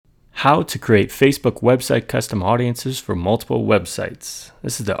How to create Facebook website custom audiences for multiple websites.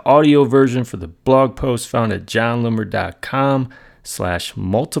 This is the audio version for the blog post found at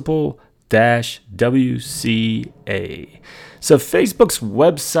johnloomer.com/multiple-WCA. So Facebook's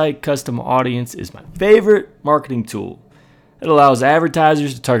website custom audience is my favorite marketing tool. It allows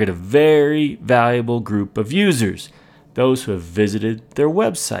advertisers to target a very valuable group of users, those who have visited their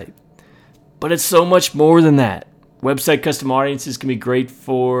website. But it's so much more than that. Website custom audiences can be great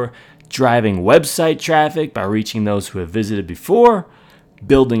for driving website traffic by reaching those who have visited before,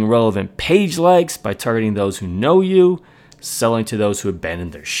 building relevant page likes by targeting those who know you, selling to those who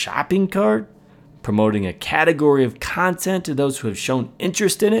abandoned their shopping cart, promoting a category of content to those who have shown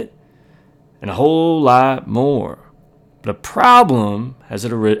interest in it, and a whole lot more. But a problem has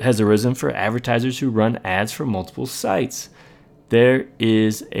arisen for advertisers who run ads for multiple sites. There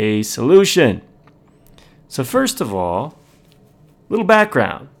is a solution. So first of all, little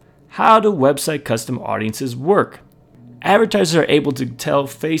background. How do website custom audiences work? Advertisers are able to tell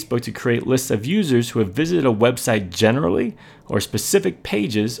Facebook to create lists of users who have visited a website generally or specific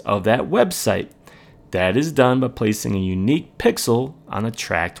pages of that website. That is done by placing a unique pixel on a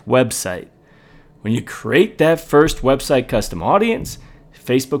tracked website. When you create that first website custom audience,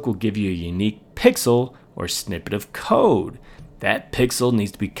 Facebook will give you a unique pixel or snippet of code. That pixel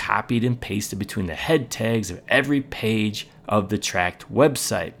needs to be copied and pasted between the head tags of every page of the tracked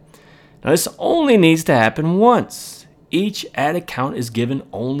website. Now, this only needs to happen once. Each ad account is given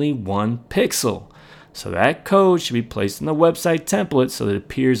only one pixel. So that code should be placed in the website template so that it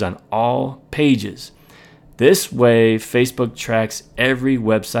appears on all pages. This way, Facebook tracks every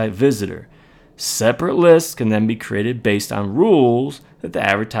website visitor. Separate lists can then be created based on rules that the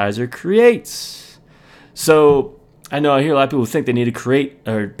advertiser creates. So, I know I hear a lot of people think they need to create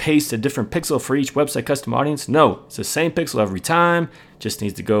or paste a different pixel for each website custom audience. No, it's the same pixel every time. Just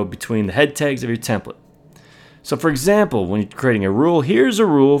needs to go between the head tags of your template. So for example, when you're creating a rule, here's a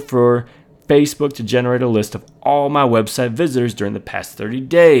rule for Facebook to generate a list of all my website visitors during the past 30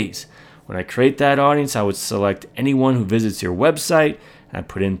 days. When I create that audience, I would select anyone who visits your website and I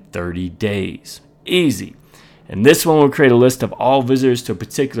put in 30 days. Easy. And this one will create a list of all visitors to a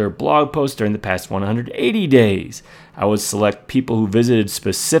particular blog post during the past 180 days. I would select people who visited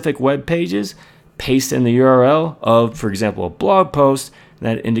specific web pages, paste in the URL of, for example, a blog post, and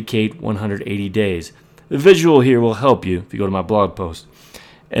that indicate 180 days. The visual here will help you if you go to my blog post.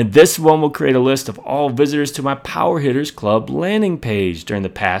 And this one will create a list of all visitors to my Power Hitters Club landing page during the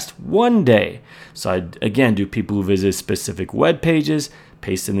past 1 day. So I, again, do people who visit specific web pages,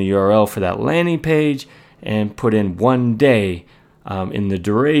 paste in the URL for that landing page, and put in 1 day in the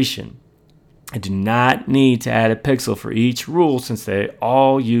duration. I do not need to add a pixel for each rule since they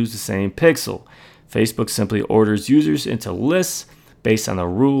all use the same pixel. Facebook simply orders users into lists based on the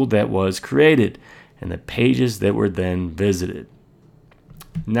rule that was created and the pages that were then visited.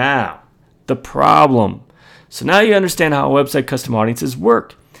 Now, the problem. So now you understand how website custom audiences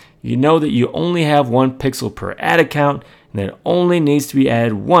work. You know that you only have one pixel per ad account and that it only needs to be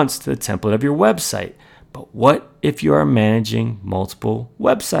added once to the template of your website. But what if you are managing multiple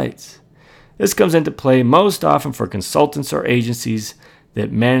websites? This comes into play most often for consultants or agencies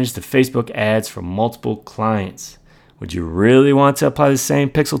that manage the Facebook ads for multiple clients. Would you really want to apply the same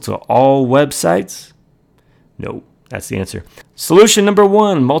pixel to all websites? No, that's the answer. Solution number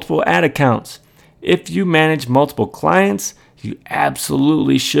 1, multiple ad accounts. If you manage multiple clients, you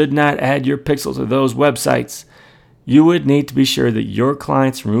absolutely should not add your pixel to those websites. You would need to be sure that your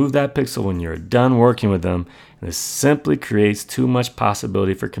clients remove that pixel when you're done working with them, and this simply creates too much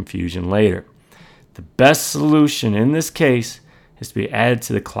possibility for confusion later. The best solution in this case is to be added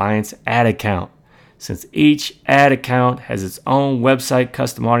to the client's ad account. Since each ad account has its own website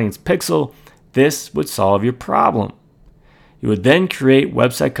custom audience pixel, this would solve your problem. You would then create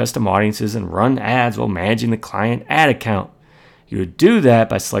website custom audiences and run ads while managing the client ad account. You would do that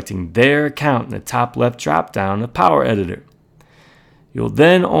by selecting their account in the top left drop-down of Power Editor. You'll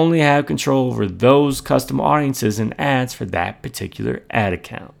then only have control over those custom audiences and ads for that particular ad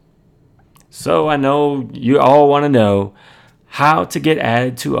account. So I know you all want to know how to get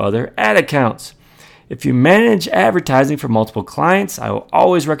added to other ad accounts. If you manage advertising for multiple clients, I will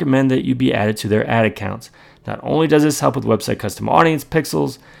always recommend that you be added to their ad accounts. Not only does this help with website custom audience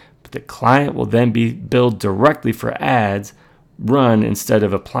pixels, but the client will then be billed directly for ads run instead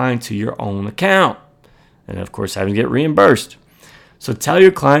of applying to your own account. And of course, having to get reimbursed. So tell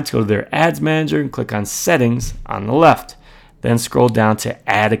your client to go to their ads manager and click on settings on the left. Then scroll down to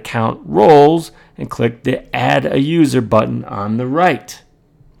Add Account Roles and click the Add a User button on the right.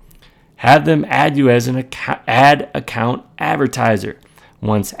 Have them add you as an ad account advertiser.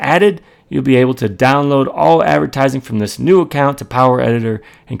 Once added, you'll be able to download all advertising from this new account to Power Editor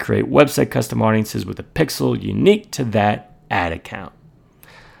and create website custom audiences with a pixel unique to that ad account.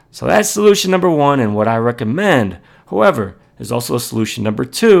 So that's solution number 1 and what I recommend. However, there's also a solution number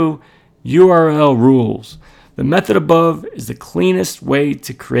 2, URL rules. The method above is the cleanest way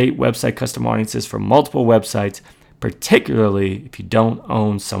to create website custom audiences for multiple websites, particularly if you don't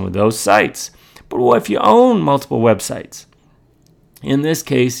own some of those sites. But what if you own multiple websites? In this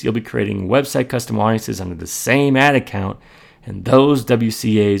case, you'll be creating website custom audiences under the same ad account, and those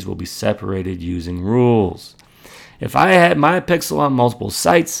WCAs will be separated using rules. If I had my pixel on multiple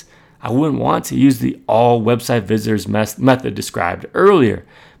sites, I wouldn't want to use the all website visitors method described earlier,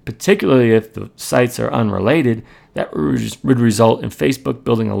 particularly if the sites are unrelated. That would result in Facebook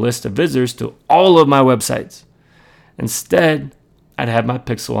building a list of visitors to all of my websites. Instead, I'd have my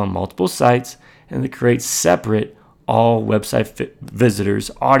pixel on multiple sites and to create separate all website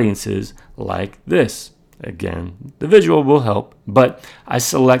visitors audiences like this. Again, the visual will help, but I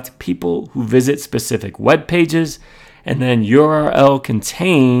select people who visit specific web pages, and then URL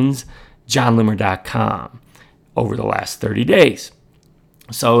contains johnloomer.com over the last 30 days.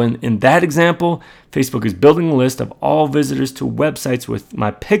 So in that example, Facebook is building a list of all visitors to websites with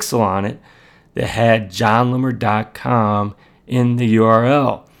my pixel on it that had johnloomer.com in the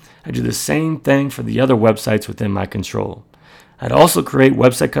URL. I do the same thing for the other websites within my control. I'd also create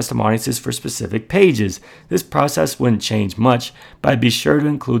website custom audiences for specific pages. This process wouldn't change much, but I'd be sure to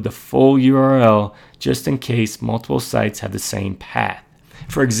include the full URL just in case multiple sites have the same path.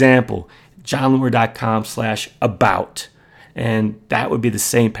 For example, johnloomer.com/about, and that would be the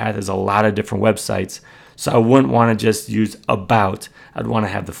same path as a lot of different websites. So I wouldn't want to just use about. I'd want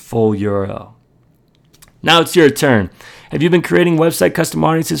to have the full URL. Now it's your turn. Have you been creating website custom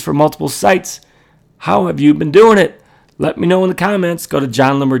audiences for multiple sites? How have you been doing it? Let me know in the comments. Go to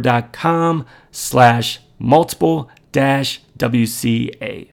johnloomer.com/multiple-WCA.